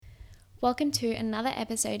Welcome to another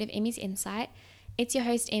episode of Emmy's Insight. It's your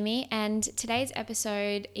host, Emmy, and today's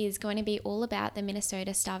episode is going to be all about the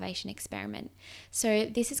Minnesota starvation experiment. So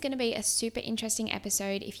this is going to be a super interesting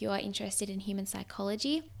episode if you are interested in human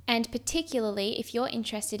psychology, and particularly if you're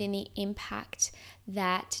interested in the impact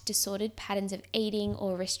that disordered patterns of eating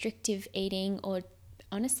or restrictive eating or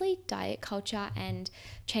honestly diet culture and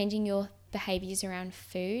changing your behaviors around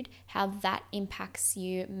food, how that impacts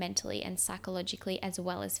you mentally and psychologically as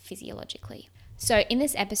well as physiologically. So in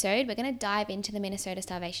this episode, we're going to dive into the Minnesota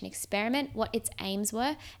starvation experiment, what its aims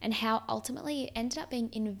were, and how ultimately it ended up being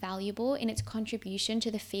invaluable in its contribution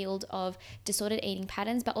to the field of disordered eating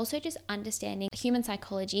patterns, but also just understanding human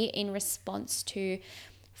psychology in response to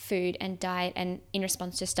food and diet and in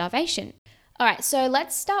response to starvation. All right, so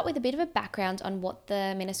let's start with a bit of a background on what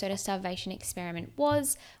the Minnesota starvation experiment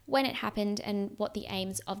was, when it happened, and what the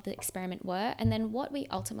aims of the experiment were, and then what we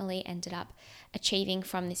ultimately ended up achieving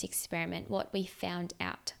from this experiment, what we found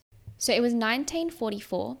out. So it was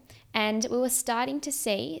 1944, and we were starting to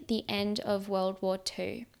see the end of World War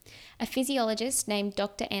II. A physiologist named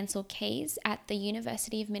Dr. Ancel Keys at the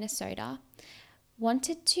University of Minnesota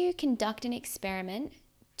wanted to conduct an experiment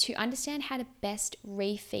to understand how to best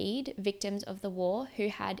refeed victims of the war who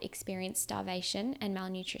had experienced starvation and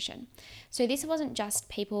malnutrition. So this wasn't just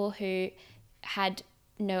people who had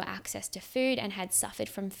no access to food and had suffered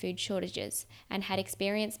from food shortages and had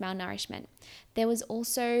experienced malnourishment. There was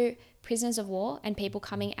also prisoners of war and people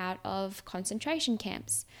coming out of concentration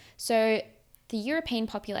camps. So the European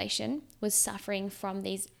population was suffering from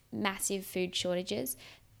these massive food shortages.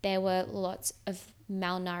 There were lots of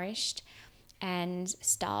malnourished and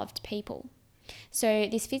starved people. So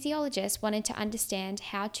this physiologist wanted to understand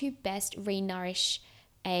how to best re-nourish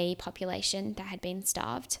a population that had been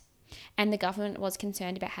starved. And the government was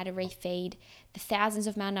concerned about how to refeed the thousands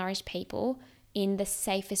of malnourished people in the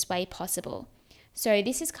safest way possible. So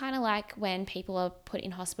this is kind of like when people are put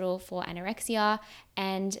in hospital for anorexia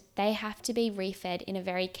and they have to be refed in a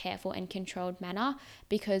very careful and controlled manner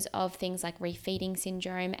because of things like refeeding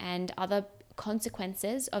syndrome and other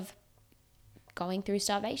consequences of going through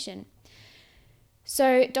starvation.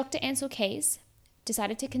 So Dr. Ancel Keys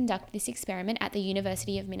decided to conduct this experiment at the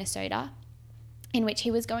University of Minnesota, in which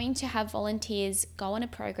he was going to have volunteers go on a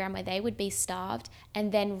program where they would be starved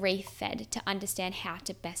and then refed to understand how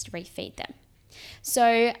to best refeed them. So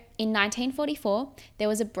in 1944, there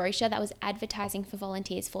was a brochure that was advertising for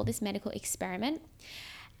volunteers for this medical experiment,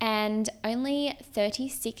 and only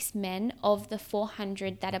 36 men of the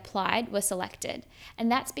 400 that applied were selected.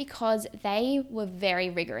 And that's because they were very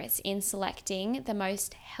rigorous in selecting the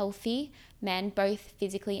most healthy men, both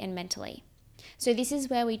physically and mentally. So this is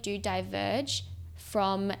where we do diverge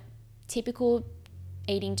from typical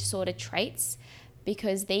eating disorder traits,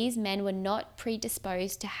 because these men were not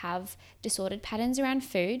predisposed to have disordered patterns around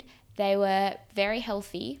food. They were very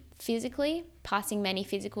healthy physically, passing many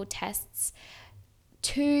physical tests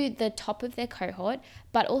to the top of their cohort,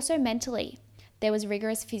 but also mentally. There was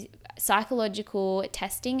rigorous psychological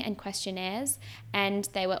testing and questionnaires, and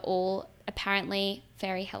they were all apparently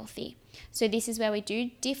very healthy. So this is where we do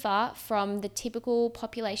differ from the typical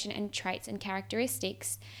population and traits and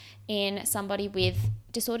characteristics in somebody with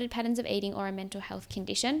disordered patterns of eating or a mental health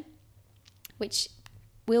condition, which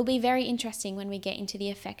will be very interesting when we get into the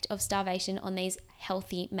effect of starvation on these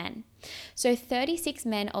healthy men. So 36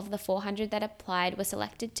 men of the 400 that applied were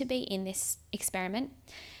selected to be in this experiment.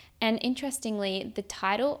 And interestingly, the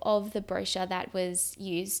title of the brochure that was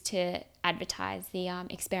used to advertise the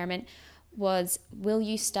experiment was "Will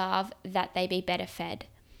You Starve That They Be Better Fed?"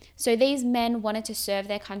 So these men wanted to serve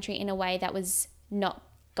their country in a way that was not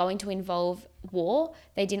going to involve war.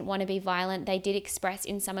 They didn't want to be violent. They did express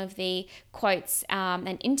in some of the quotes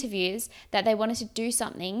and interviews that they wanted to do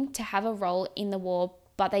something to have a role in the war,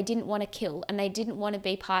 but they didn't want to kill and they didn't want to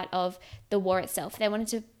be part of the war itself. They wanted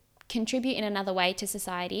to contribute in another way to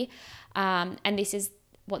society, and this is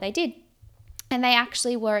what they did. And they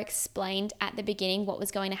actually were explained at the beginning what was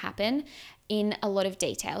going to happen in a lot of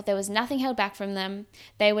detail. There was nothing held back from them.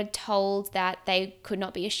 They were told that they could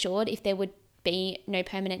not be assured if there would be no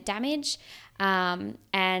permanent damage, and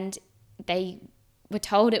they were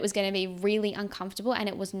told it was going to be really uncomfortable and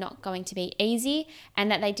it was not going to be easy,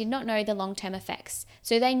 and that they did not know the long-term effects.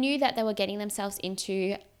 So they knew that they were getting themselves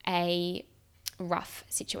into a rough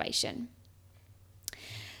situation.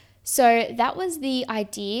 So that was the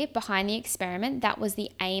idea behind the experiment. That was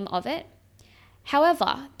the aim of it.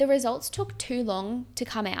 However, the results took too long to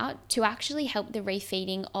come out to actually help the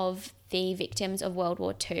refeeding of the victims of World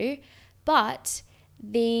War II. But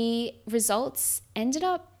the results ended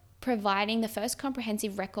up providing the first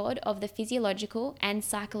comprehensive record of the physiological and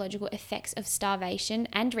psychological effects of starvation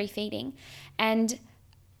and refeeding, and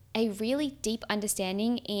a really deep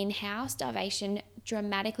understanding in how starvation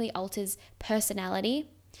dramatically alters personality,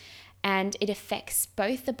 and it affects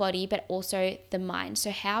both the body but also the mind.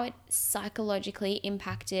 So how it psychologically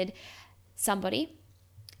impacted somebody,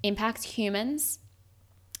 impacts humans,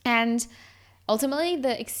 and ultimately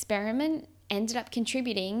the experiment ended up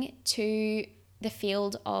contributing to the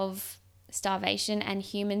field of starvation and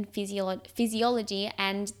human physiology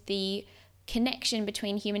and the connection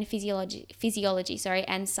between human physiology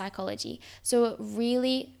and psychology. So it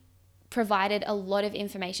really provided a lot of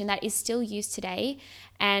information that is still used today,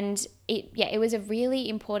 and it was a really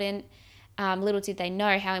important, little did they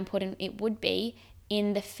know how important it would be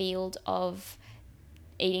in the field of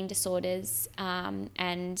eating disorders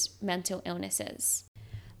and mental illnesses.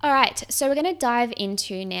 All right, so we're going to dive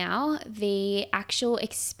into now the actual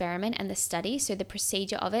experiment and the study, so the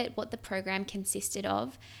procedure of it, what the program consisted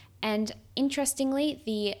of, and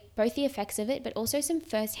interestingly, both the effects of it, but also some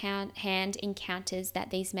first-hand encounters that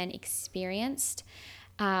these men experienced,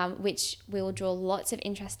 which will draw lots of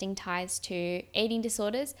interesting ties to eating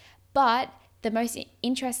disorders. But the most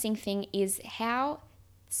interesting thing is how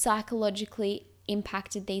psychologically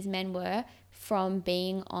impacted these men were from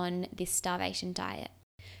being on this starvation diet.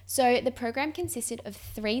 So the program consisted of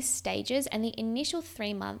 3 stages, and the initial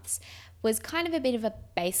 3 months was kind of a bit of a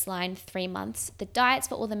baseline 3 months. The diets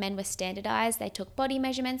for all the men were standardized. They took body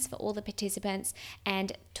measurements for all the participants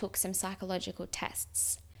and took some psychological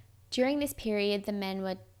tests. During this period, the men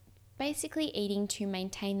were basically eating to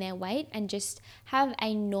maintain their weight and just have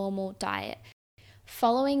a normal diet.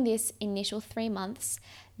 Following this initial 3 months,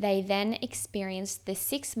 they then experienced the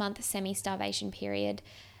 6-month semi-starvation period,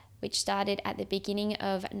 which started at the beginning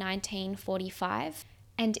of 1945.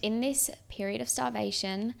 And in this period of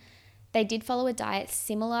starvation, they did follow a diet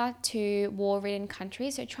similar to war-ridden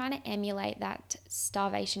countries, so trying to emulate that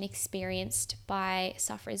starvation experienced by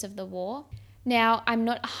sufferers of the war. Now, I'm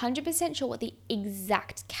not 100% sure what the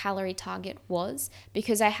exact calorie target was,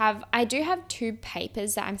 because I do have 2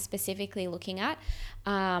 papers that I'm specifically looking at.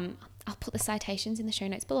 I'll put the citations in the show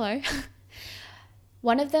notes below.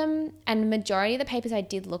 One of them, and the majority of the papers I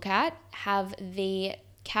did look at, have the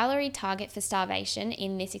calorie target for starvation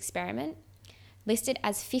in this experiment listed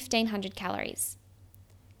as 1,500 calories.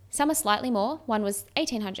 Some are slightly more. One was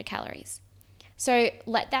 1,800 calories. So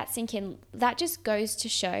let that sink in. That just goes to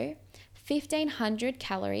show 1,500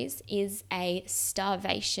 calories is a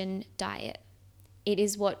starvation diet. It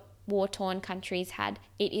is what war-torn countries had.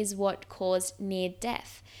 It is what caused near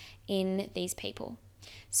death in these people.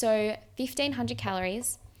 So 1,500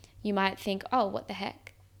 calories, you might think, oh, what the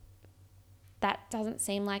heck? That doesn't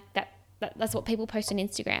seem like that's what people post on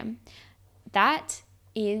Instagram. That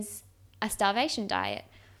is a starvation diet.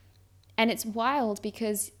 And it's wild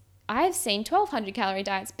because I've seen 1,200 calorie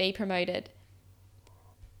diets be promoted.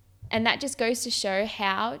 And that just goes to show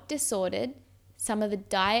how disordered some of the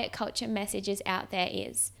diet culture messages out there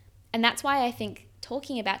is. And that's why I think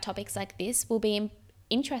talking about topics like this will be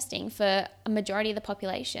interesting for a majority of the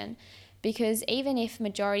population, because even if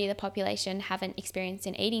majority of the population haven't experienced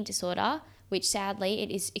an eating disorder, which sadly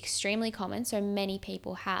it is extremely common, so many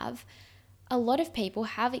people have, a lot of people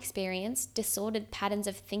have experienced disordered patterns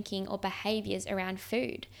of thinking or behaviors around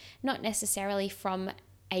food, not necessarily from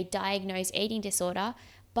a diagnosed eating disorder,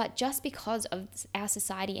 but just because of our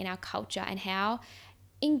society and our culture and how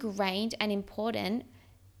ingrained and important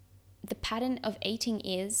the pattern of eating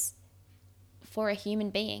is for a human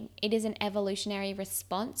being. It is an evolutionary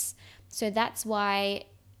response. So that's why,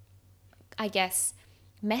 I guess,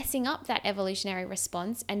 messing up that evolutionary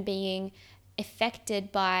response and being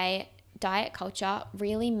affected by diet culture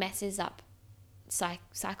really messes up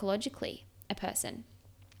psychologically a person.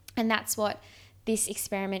 And that's what this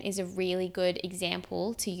experiment is a really good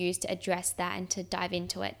example to use to address that and to dive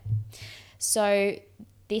into it. So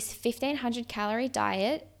this 1,500 calorie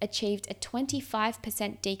diet achieved a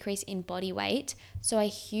 25% decrease in body weight, so a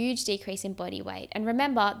huge decrease in body weight. And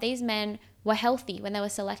remember, these men were healthy when they were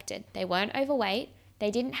selected. They weren't overweight.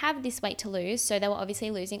 They didn't have this weight to lose, so they were obviously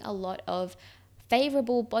losing a lot of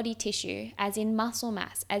favorable body tissue, as in muscle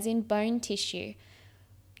mass, as in bone tissue.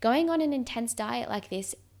 Going on an intense diet like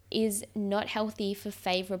this is not healthy for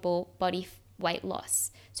favorable body weight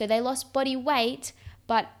loss. So they lost body weight,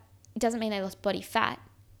 but it doesn't mean they lost body fat.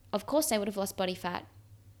 Of course they would have lost body fat,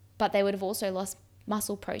 but they would have also lost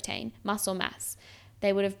muscle protein, muscle mass.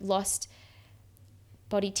 They would have lost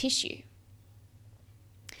body tissue.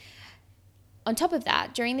 On top of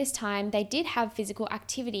that, during this time, they did have physical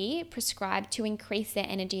activity prescribed to increase their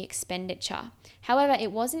energy expenditure. However,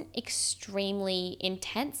 it wasn't extremely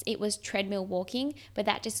intense. It was treadmill walking, but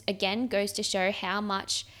that just again goes to show how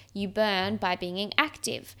much you burn by being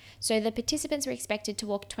active. So the participants were expected to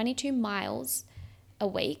walk 22 miles a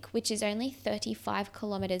week, which is only 35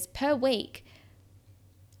 kilometers per week,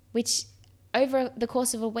 which over the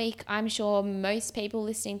course of a week, I'm sure most people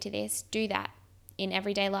listening to this do that in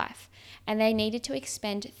everyday life. And they needed to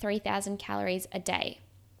expend 3,000 calories a day.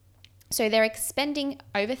 So they're expending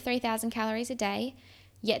over 3,000 calories a day,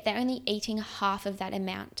 yet they're only eating half of that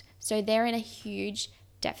amount. So they're in a huge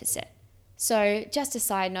deficit. So just a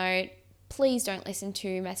side note, please don't listen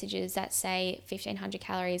to messages that say 1,500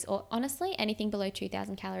 calories, or honestly, anything below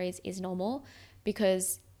 2,000 calories is normal,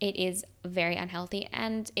 because it is very unhealthy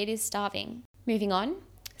and it is starving. Moving on.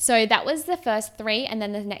 So that was the first 3 and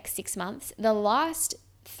then the next 6 months. The last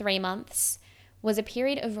 3 months was a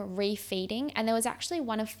period of refeeding, and there was actually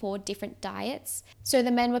one of 4 different diets. So the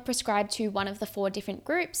men were prescribed to one of the 4 different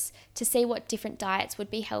groups to see what different diets would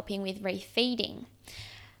be helping with refeeding.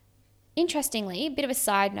 Interestingly, a bit of a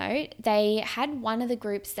side note, they had one of the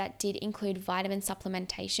groups that did include vitamin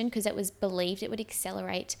supplementation because it was believed it would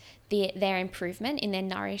accelerate their improvement in their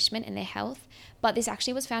nourishment and their health, but this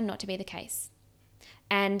actually was found not to be the case.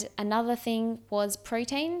 And another thing was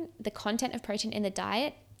protein. The content of protein in the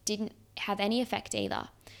diet didn't have any effect either.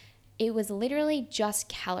 It was literally just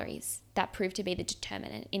calories that proved to be the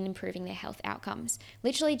determinant in improving their health outcomes.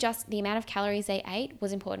 Literally just the amount of calories they ate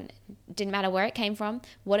was important. It didn't matter where it came from,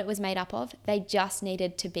 what it was made up of, they just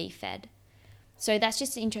needed to be fed. So that's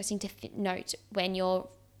just interesting to note when you're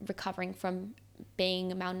recovering from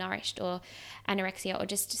being malnourished or anorexia or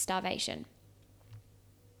just starvation.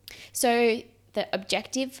 So the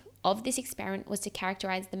objective of this experiment was to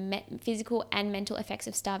characterize the physical and mental effects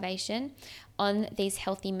of starvation on these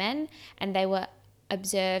healthy men, and they were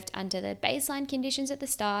observed under the baseline conditions at the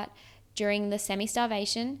start, during the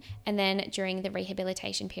semi-starvation, and then during the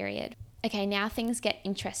rehabilitation period. Okay, now things get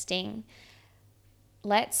interesting.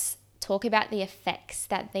 Let's talk about the effects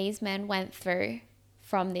that these men went through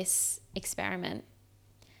from this experiment.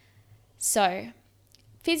 So,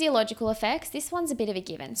 physiological effects, this one's a bit of a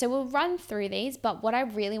given. So we'll run through these, but what I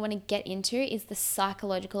really want to get into is the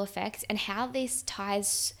psychological effects and how this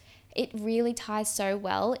really ties so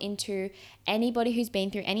well into anybody who's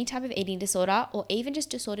been through any type of eating disorder or even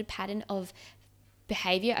just disordered pattern of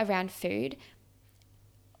behavior around food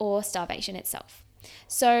or starvation itself.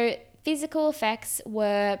 So physical effects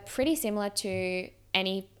were pretty similar to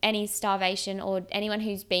any starvation or anyone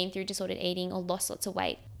who's been through disordered eating or lost lots of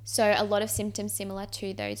weight. So a lot of symptoms similar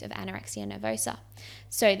to those of anorexia nervosa.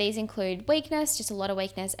 So these include weakness, just a lot of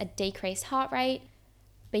weakness, a decreased heart rate,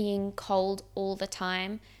 being cold all the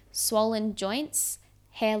time, swollen joints,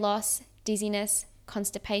 hair loss, dizziness,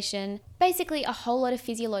 constipation, basically a whole lot of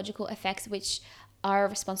physiological effects which are a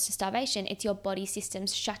response to starvation. It's your body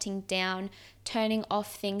systems shutting down, turning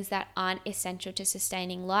off things that aren't essential to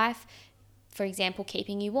sustaining life. For example,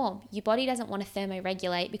 keeping you warm. Your body doesn't want to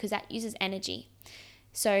thermoregulate because that uses energy.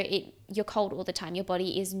 So you're cold all the time. Your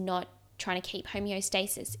body is not trying to keep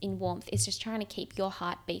homeostasis in warmth. It's just trying to keep your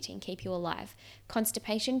heart beating, keep you alive.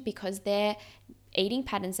 Constipation, because their eating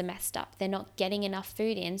patterns are messed up. They're not getting enough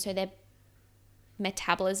food in, so their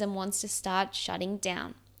metabolism wants to start shutting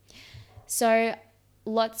down. So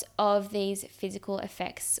lots of these physical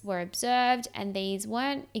effects were observed, and these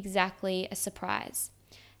weren't exactly a surprise.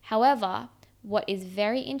 However, what is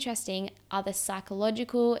very interesting are the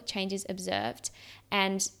psychological changes observed,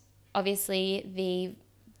 and obviously the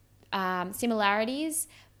similarities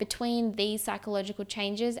between these psychological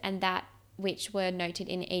changes and that which were noted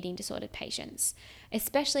in eating disordered patients,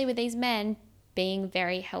 especially with these men being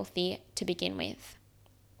very healthy to begin with.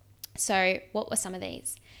 So what were some of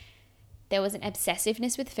these? There was an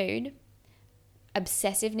obsessiveness with food,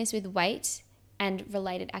 obsessiveness with weight, and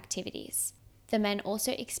related activities. The men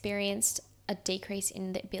also experienced a decrease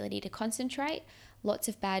in the ability to concentrate, lots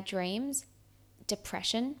of bad dreams,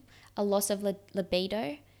 depression, a loss of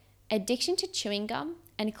libido, addiction to chewing gum,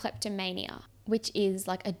 and kleptomania, which is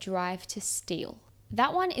like a drive to steal.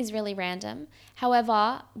 That one is really random.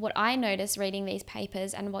 However, what I noticed reading these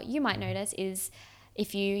papers and what you might notice is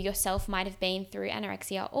if you yourself might have been through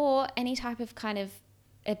anorexia or any type of kind of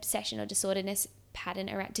obsession or disordered pattern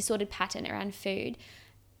around food,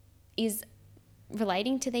 is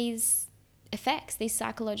relating to these effects, these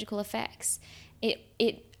psychological effects.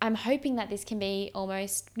 I'm hoping that this can be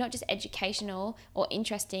almost not just educational or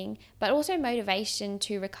interesting, but also motivation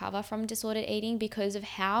to recover from disordered eating because of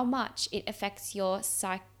how much it affects your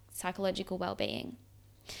psychological well-being.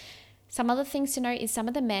 Some other things to note is some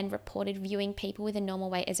of the men reported viewing people with a normal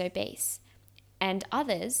weight as obese, and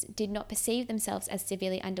others did not perceive themselves as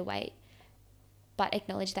severely underweight, but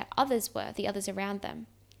acknowledged that others were, the others around them.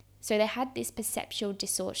 So they had this perceptual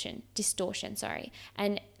distortion,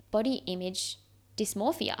 and body image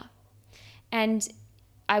dysmorphia. And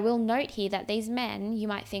I will note here that these men, you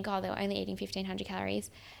might think, oh, they were only eating 1,500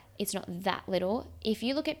 calories. It's not that little. If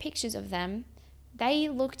you look at pictures of them, they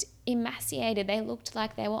looked emaciated. They looked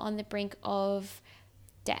like they were on the brink of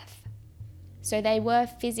death. So they were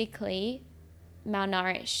physically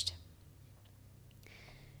malnourished.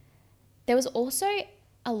 There was also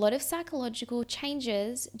a lot of psychological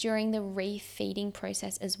changes during the refeeding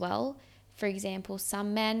process as well. For example,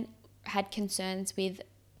 some men had concerns with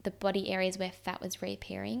the body areas where fat was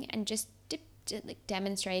reappearing and just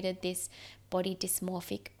demonstrated this body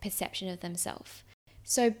dysmorphic perception of themselves.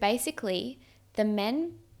 So basically, the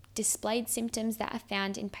men displayed symptoms that are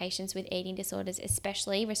found in patients with eating disorders,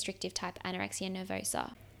 especially restrictive type anorexia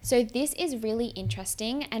nervosa. So this is really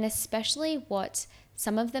interesting, and especially what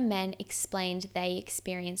some of the men explained they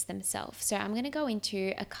experienced themselves. So I'm going to go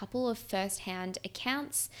into a couple of first-hand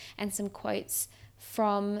accounts and some quotes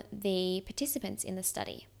from the participants in the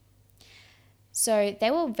study. So they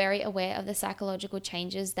were very aware of the psychological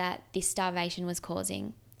changes that this starvation was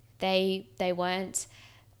causing. They weren't,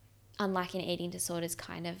 unlike in eating disorders,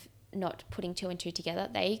 kind of not putting two and two together.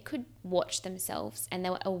 They could watch themselves and they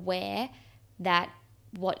were aware that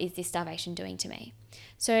what is this starvation doing to me?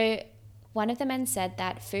 So one of the men said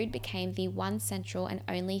that food became the one central and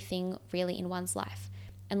only thing really in one's life.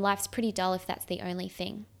 And life's pretty dull if that's the only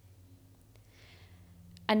thing.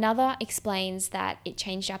 Another explains that it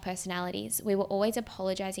changed our personalities. We were always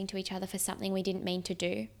apologizing to each other for something we didn't mean to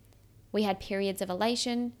do. We had periods of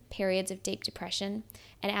elation, periods of deep depression,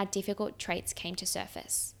 and our difficult traits came to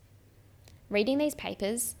surface. Reading these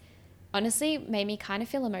papers honestly made me kind of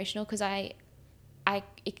feel emotional because I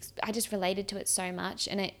just related to it so much,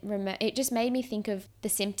 and it just made me think of the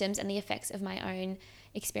symptoms and the effects of my own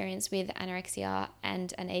experience with anorexia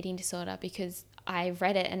and an eating disorder, because I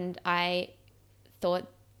read it and I thought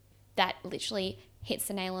that literally hits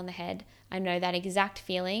the nail on the head. I know that exact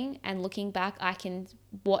feeling, and looking back, I can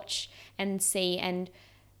watch and see and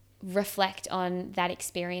reflect on that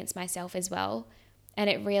experience myself as well. And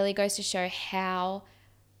it really goes to show how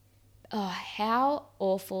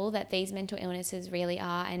awful that these mental illnesses really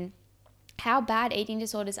are, and how bad eating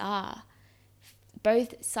disorders are,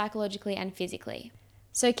 both psychologically and physically.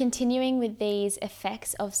 So continuing with these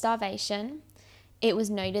effects of starvation, it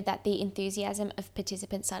was noted that the enthusiasm of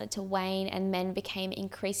participants started to wane, and men became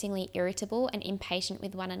increasingly irritable and impatient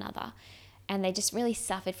with one another. And they just really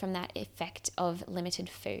suffered from that effect of limited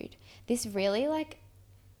food. This really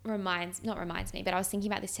not reminds me, but I was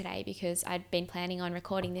thinking about this today because I'd been planning on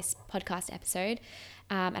recording this podcast episode,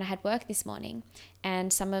 and I had work this morning,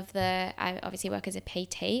 and I obviously work as a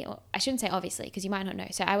PT, or I shouldn't say obviously because you might not know.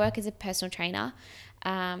 So I work as a personal trainer,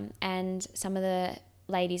 and some of the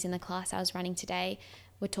ladies in the class I was running today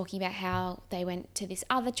were talking about how they went to this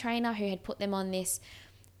other trainer who had put them on this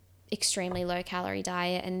extremely low calorie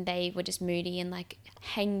diet, and they were just moody and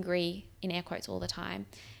hangry in air quotes all the time.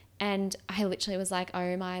 And I literally was like,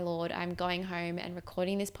 oh my Lord, I'm going home and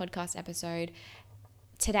recording this podcast episode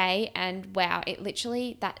today. And wow,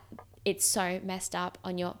 it's so messed up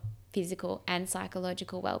on your physical and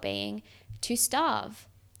psychological well-being to starve.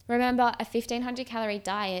 Remember, a 1,500 calorie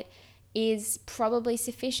diet is probably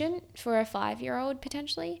sufficient for a 5-year-old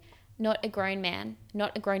potentially, not a grown man,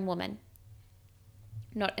 not a grown woman,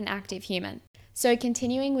 not an active human. So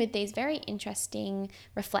continuing with these very interesting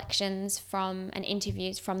reflections and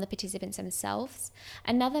interviews from the participants themselves,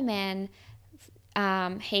 another man,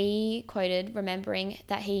 he quoted, remembering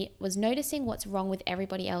that he was noticing what's wrong with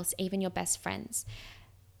everybody else, even your best friends.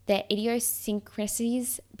 Their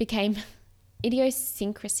idiosyncrasies became...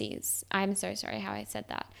 I'm so sorry how I said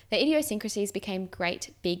that. The idiosyncrasies became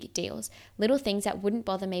great big deals. Little things that wouldn't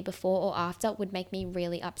bother me before or after would make me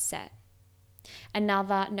really upset.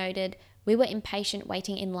 Another noted, we were impatient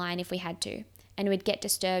waiting in line if we had to, and we'd get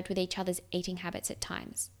disturbed with each other's eating habits at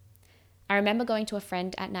times. I remember going to a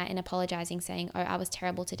friend at night and apologizing, saying, oh, I was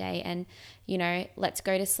terrible today, and, let's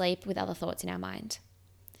go to sleep with other thoughts in our mind.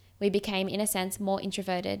 We became, in a sense, more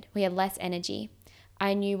introverted. We had less energy.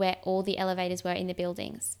 I knew where all the elevators were in the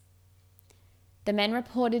buildings. The men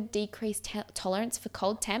reported decreased tolerance for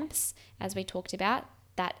cold temps, as we talked about,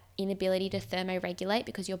 that inability to thermoregulate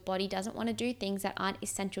because your body doesn't want to do things that aren't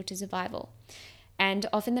essential to survival. And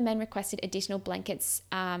often the men requested additional blankets,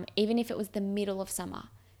 even if it was the middle of summer.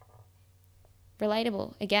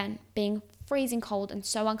 Relatable, again, being freezing cold and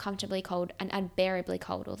so uncomfortably cold and unbearably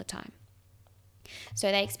cold all the time.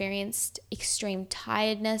 So they experienced extreme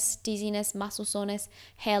tiredness, dizziness, muscle soreness,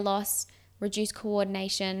 hair loss, reduced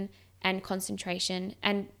coordination and concentration,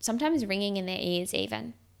 and sometimes ringing in their ears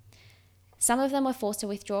even. Some of them were forced to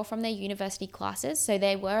withdraw from their university classes, so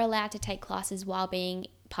they were allowed to take classes while being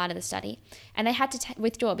part of the study. And they had to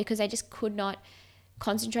withdraw because they just could not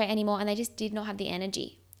concentrate anymore, and they just did not have the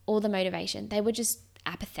energy or the motivation. They were just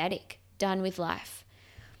apathetic, done with life.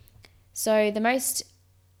 So the most,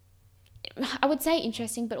 I would say,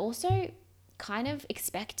 interesting but also kind of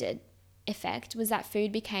expected effect was that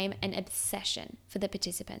food became an obsession for the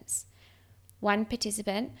participants. One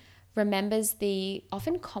participant remembers the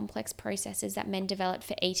often complex processes that men developed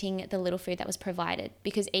for eating the little food that was provided,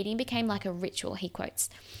 because eating became like a ritual, he quotes.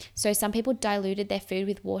 So some people diluted their food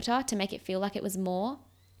with water to make it feel like it was more.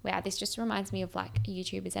 Wow, this just reminds me of like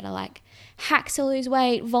YouTubers that are like, hacks to lose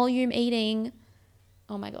weight, volume eating.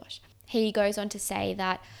 Oh my gosh. He goes on to say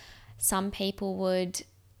that some people would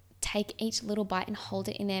take each little bite and hold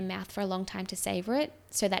it in their mouth for a long time to savor it,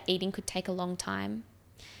 so that eating could take a long time.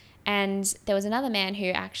 And there was another man who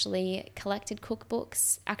actually collected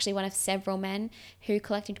cookbooks, actually one of several men who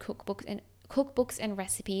collected cookbooks and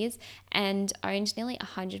recipes, and owned nearly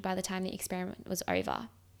 100 by the time the experiment was over.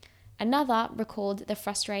 Another recalled the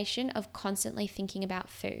frustration of constantly thinking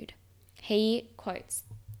about food. He quotes,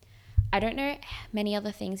 "I don't know many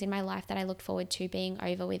other things in my life that I looked forward to being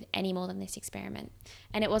over with any more than this experiment.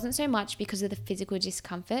 And it wasn't so much because of the physical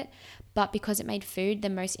discomfort, but because it made food the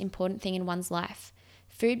most important thing in one's life.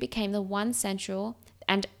 Food became the one central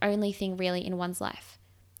and only thing really in one's life.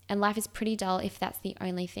 And life is pretty dull if that's the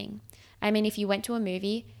only thing. I mean, if you went to a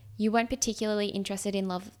movie, you weren't particularly interested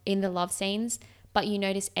in the love scenes, but you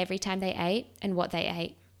noticed every time they ate and what they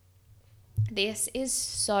ate." This is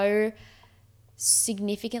so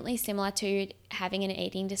significantly similar to having an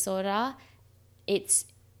eating disorder. It's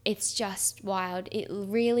just wild. It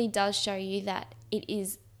really does show you that it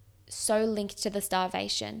is so linked to the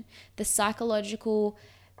starvation. The psychological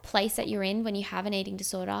place that you're in when you have an eating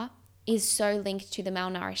disorder is so linked to the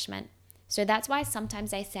malnourishment. So that's why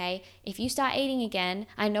sometimes they say, if you start eating again,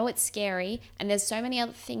 I know it's scary and there's so many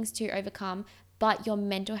other things to overcome, but your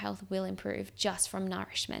mental health will improve just from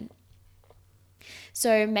nourishment.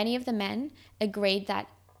 So many of the men agreed that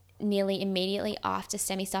nearly immediately after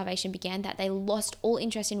semi-starvation began, that they lost all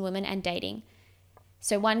interest in women and dating.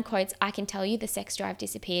 So one quotes, "I can tell you the sex drive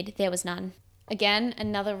disappeared. There was none." Again,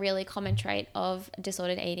 another really common trait of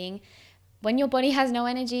disordered eating. When your body has no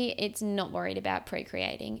energy, it's not worried about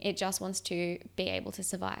procreating. It just wants to be able to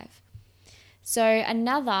survive. So I'm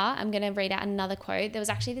going to read out another quote. There was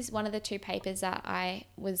actually one of the two papers that I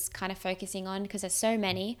was kind of focusing on because there's so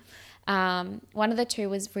many. One of the two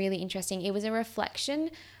was really interesting. It was a reflection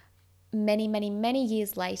many, many, many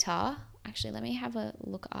years later. Actually, let me have a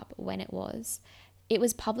look up when it was. It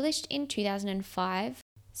was published in 2005.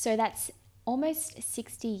 So that's almost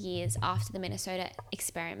 60 years after the Minnesota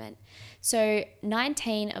experiment. So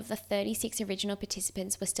 19 of the 36 original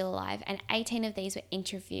participants were still alive, and 18 of these were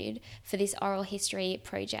interviewed for this oral history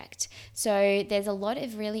project. So there's a lot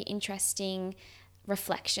of really interesting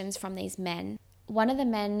reflections from these men. One of the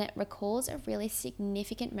men recalls a really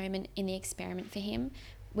significant moment in the experiment for him,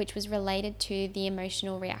 which was related to the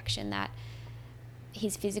emotional reaction that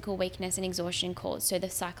his physical weakness and exhaustion caused, so the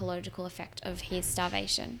psychological effect of his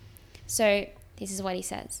starvation. So this is what he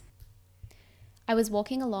says. "I was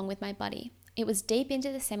walking along with my buddy. It was deep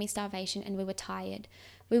into the semi-starvation and we were tired.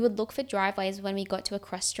 We would look for driveways when we got to a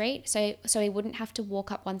cross street so we wouldn't have to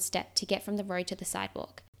walk up one step to get from the road to the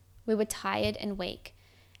sidewalk. We were tired and weak.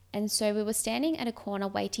 And so we were standing at a corner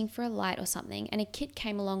waiting for a light or something, and a kid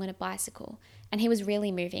came along on a bicycle, and he was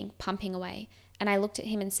really moving, pumping away. And I looked at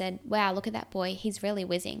him and said, 'Wow, look at that boy, he's really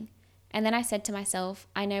whizzing.' And then I said to myself,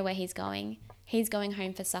 I know where he's going. He's going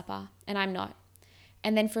home for supper, and I'm not.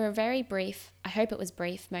 And then for a very brief, I hope it was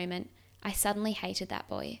brief moment, I suddenly hated that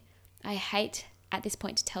boy. I hate at this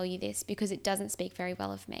point to tell you this because it doesn't speak very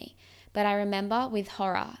well of me. But I remember with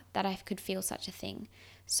horror that I could feel such a thing.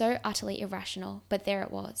 So utterly irrational, but there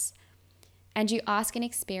it was. And you ask an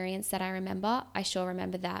experience that I remember, I sure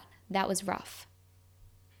remember that. That was rough."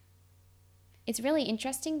 It's really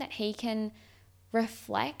interesting that he can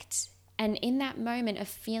reflect, and in that moment of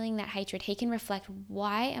feeling that hatred, he can reflect,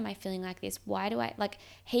 why am I feeling like this?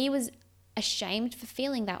 He was ashamed for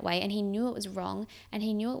feeling that way, and he knew it was wrong, and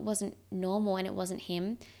he knew it wasn't normal and it wasn't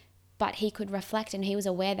him, but he could reflect, and he was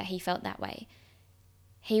aware that he felt that way.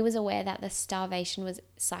 He was aware that the starvation was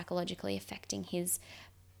psychologically affecting his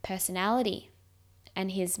personality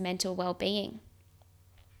and his mental well-being.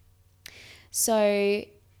 So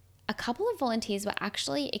a couple of volunteers were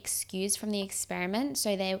actually excused from the experiment,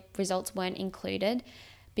 so their results weren't included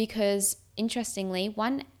because, interestingly,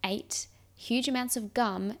 one ate huge amounts of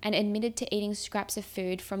gum and admitted to eating scraps of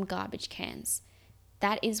food from garbage cans.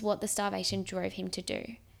 That is what the starvation drove him to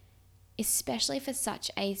do, especially for such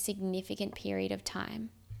a significant period of time.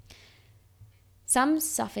 Some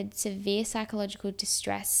suffered severe psychological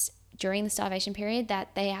distress during the starvation period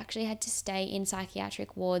that they actually had to stay in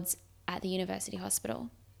psychiatric wards at the university hospital.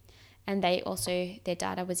 And their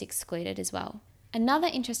data was excluded as well. Another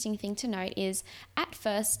interesting thing to note is at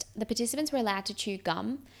first the participants were allowed to chew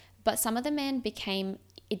gum, but some of the men became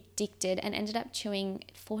addicted and ended up chewing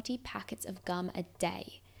 40 packets of gum a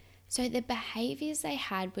day. So the behaviors they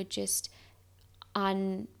had were just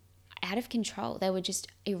out of control. They were just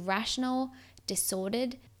irrational,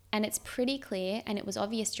 disordered, and it's pretty clear, and it was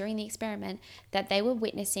obvious during the experiment, that they were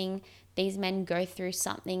witnessing these men go through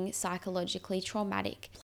something psychologically traumatic.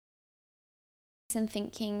 And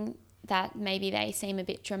thinking that maybe they seem a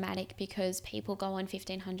bit dramatic because people go on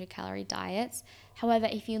 1,500 calorie diets. However,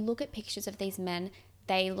 if you look at pictures of these men,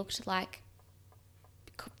 they looked like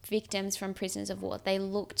victims from prisoners of war. They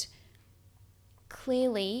looked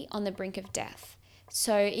clearly on the brink of death.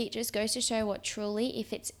 So it just goes to show what truly,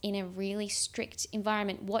 if it's in a really strict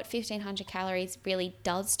environment, what 1,500 calories really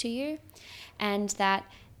does to you, and that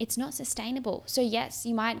it's not sustainable. So yes,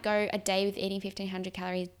 you might go a day with eating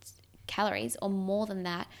 1,500 calories or more than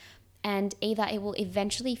that, and either it will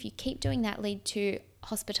eventually, if you keep doing that, lead to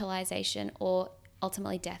hospitalization or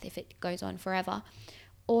ultimately death if it goes on forever.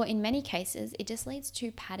 Or in many cases, it just leads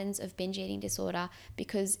to patterns of binge eating disorder,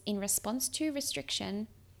 because in response to restriction,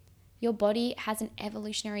 your body has an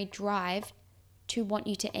evolutionary drive to want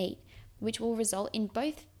you to eat, which will result in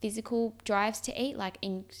both physical drives to eat, like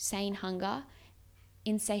insane hunger,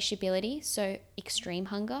 insatiability, so extreme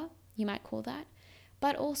hunger, you might call that,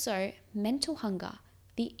 but also mental hunger,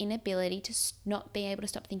 the inability to not be able to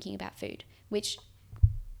stop thinking about food, which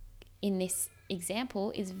in this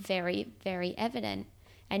example is very, very evident.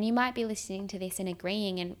 And you might be listening to this and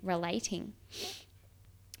agreeing and relating.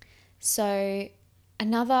 So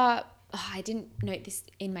I didn't note this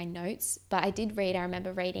in my notes, but I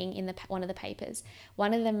remember reading in one of the papers,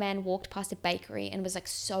 one of the men walked past a bakery and was like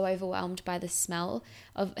so overwhelmed by the smell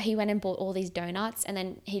he went and bought all these donuts, and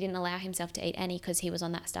then he didn't allow himself to eat any because he was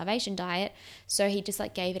on that starvation diet. So he just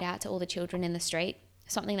like gave it out to all the children in the street.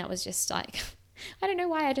 Something that was just like, I don't know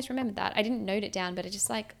why I just remembered that. I didn't note it down, but it just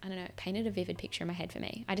like, I don't know, it painted a vivid picture in my head for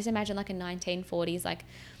me. I just imagine like a 1940s, like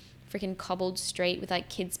freaking cobbled street with like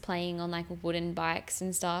kids playing on like wooden bikes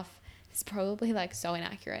and stuff. It's probably like so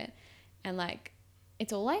inaccurate, and like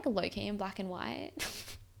it's all like low-key in black and white.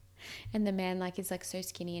 And the man like is like so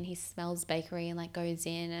skinny and he smells bakery and like goes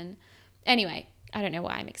in, and anyway, I don't know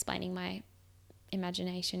why I'm explaining my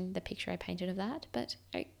imagination, the picture I painted of that, but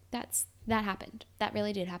that happened. That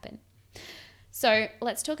really did happen. So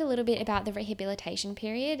let's talk a little bit about the rehabilitation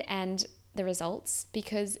period and the results,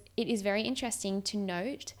 because it is very interesting to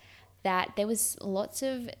note that there was lots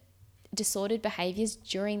of disordered behaviors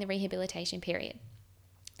during the rehabilitation period.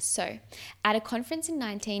 So, at a conference in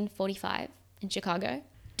 1945 in Chicago,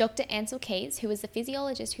 Dr. Ancel Keys, who was the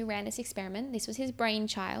physiologist who ran this experiment, this was his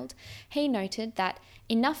brainchild, he noted that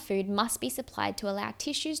enough food must be supplied to allow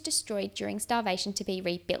tissues destroyed during starvation to be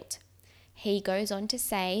rebuilt. He goes on to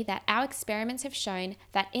say that our experiments have shown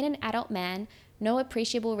that in an adult man, no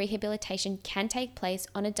appreciable rehabilitation can take place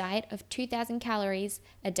on a diet of 2,000 calories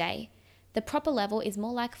a day. The proper level is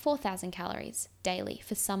more like 4,000 calories daily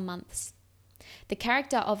for some months. The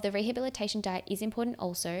character of the rehabilitation diet is important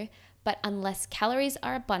also, but unless calories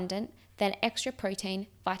are abundant, then extra protein,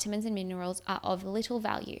 vitamins and minerals are of little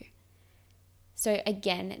value. So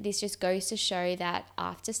again, this just goes to show that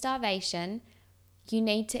after starvation, you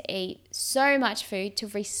need to eat so much food to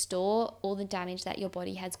restore all the damage that your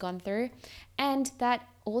body has gone through, and that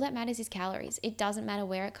all that matters is calories. It doesn't matter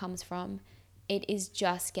where it comes from. It is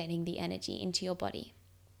just getting the energy into your body.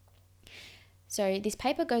 So this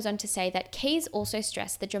paper goes on to say that Keys also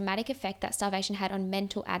stressed the dramatic effect that starvation had on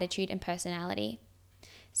mental attitude and personality.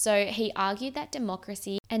 So he argued that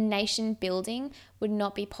democracy and nation building would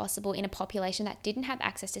not be possible in a population that didn't have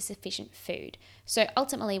access to sufficient food. So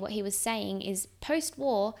ultimately what he was saying is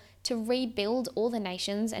post-war, to rebuild all the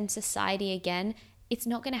nations and society again, it's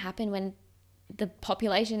not going to happen when the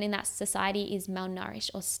population in that society is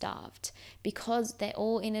malnourished or starved, because they're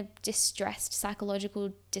all in a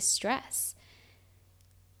psychological distress.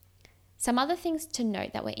 Some other things to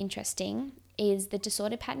note that were interesting is the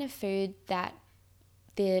disordered pattern of food that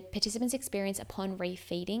the participants experience upon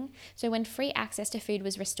refeeding. So when free access to food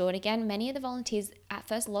was restored again, many of the volunteers at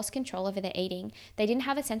first lost control over their eating. They didn't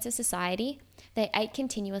have a sense of society. They ate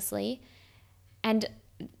continuously. And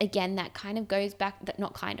again, that kind of goes back,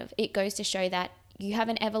 it goes to show that you have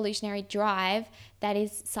an evolutionary drive that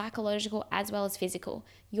is psychological as well as physical.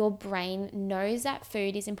 Your brain knows that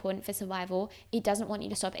food is important for survival. It doesn't want you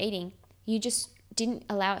to stop eating. You just didn't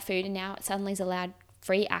allow it food, and now it suddenly is allowed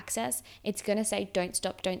free access. It's going to say, don't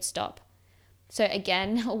stop, don't stop. So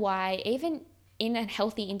again, why even in a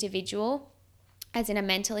healthy individual, as in a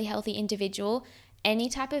mentally healthy individual, any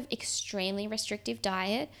type of extremely restrictive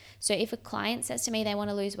diet. So if a client says to me they want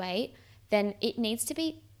to lose weight, then it needs to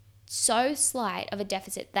be so slight of a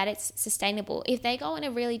deficit that it's sustainable. If they go on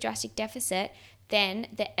a really drastic deficit, then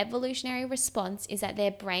the evolutionary response is that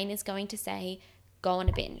their brain is going to say, go on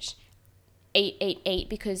a binge, eat,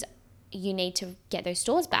 because you need to get those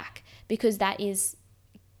stores back, because that is,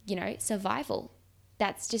 survival.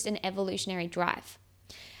 That's just an evolutionary drive.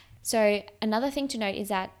 So another thing to note is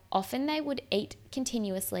that often they would eat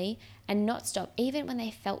continuously and not stop, even when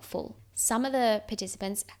they felt full. Some of the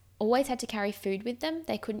participants always had to carry food with them.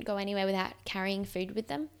 They couldn't go anywhere without carrying food with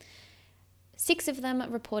them. 6 of them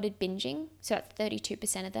reported binging, so that's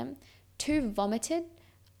 32% of them. 2 vomited,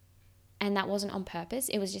 and that wasn't on purpose.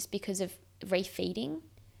 It was just because of refeeding.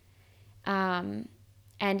 And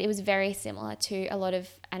it was very similar to a lot of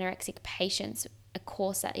anorexic patients, a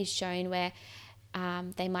course that is shown where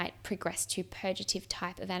they might progress to purgative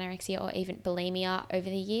type of anorexia or even bulimia over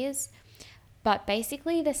the years. But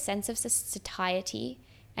basically the sense of satiety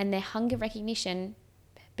and their hunger recognition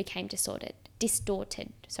became distorted.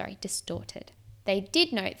 They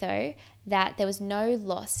did note though that there was no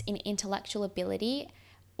loss in intellectual ability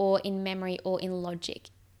or in memory or in logic.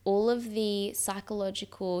 All of the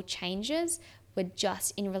psychological changes were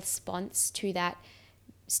just in response to that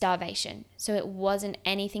starvation. So it wasn't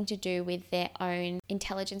anything to do with their own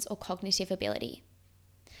intelligence or cognitive ability.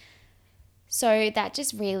 So that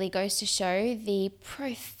just really goes to show the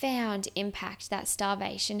profound impact that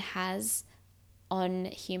starvation has on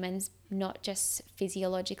humans, not just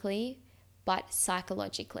physiologically, but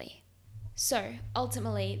psychologically. So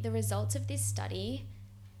ultimately, the results of this study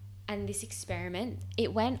and this experiment,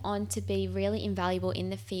 it went on to be really invaluable in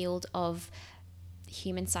the field of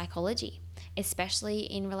human psychology, especially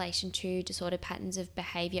in relation to disordered patterns of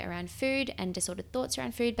behavior around food and disordered thoughts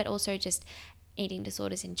around food, but also just eating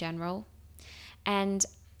disorders in general. And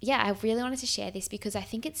yeah, I really wanted to share this because I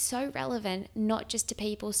think it's so relevant, not just to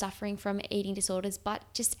people suffering from eating disorders, but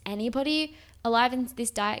just anybody alive in this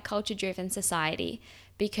diet culture driven society,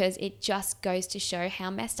 because it just goes to show how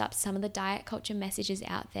messed up some of the diet culture messages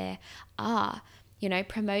out there are,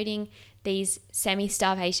 promoting these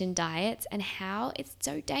semi-starvation diets and how it's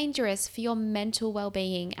so dangerous for your mental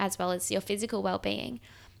well-being as well as your physical well-being,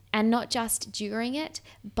 and not just during it,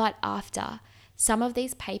 but after. Some of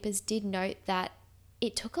these papers did note that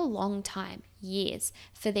it took a long time, years,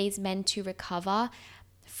 for these men to recover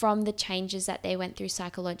from the changes that they went through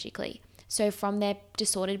psychologically. So from their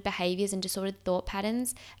disordered behaviors and disordered thought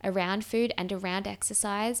patterns around food and around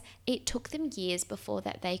exercise, it took them years before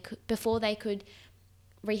they could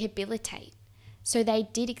rehabilitate. So they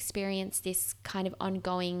did experience this kind of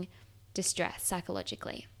ongoing distress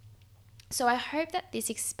psychologically. So I hope that this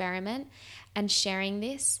experiment and sharing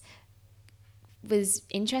this was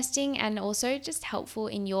interesting and also just helpful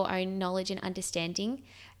in your own knowledge and understanding,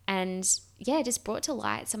 and just brought to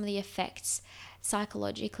light some of the effects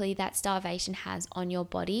psychologically that starvation has on your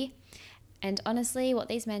body. And honestly, what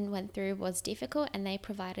these men went through was difficult, and they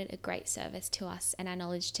provided a great service to us and our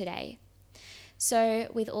knowledge today. So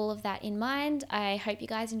with all of that in mind, I hope you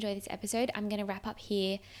guys enjoy this episode. I'm going to wrap up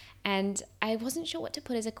here, and I wasn't sure what to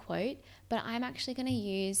put as a quote, but I'm actually going to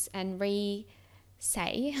use and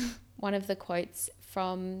say one of the quotes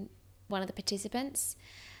from one of the participants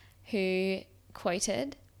who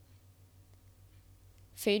quoted,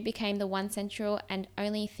 "Food became the one central and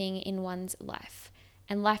only thing in one's life,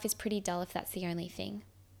 and life is pretty dull if that's the only thing."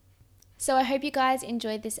 So I hope you guys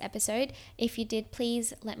enjoyed this episode. If you did,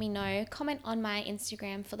 please let me know. Comment on my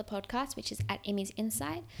Instagram for the podcast, which is at Emmy's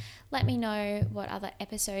Insight. Let me know what other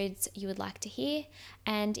episodes you would like to hear.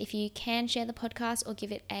 And if you can share the podcast or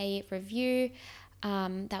give it a review,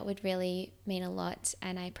 that would really mean a lot,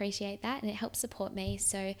 and I appreciate that, and it helps support me.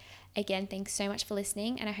 So again, thanks so much for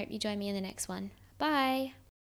listening, and I hope you join me in the next one. Bye.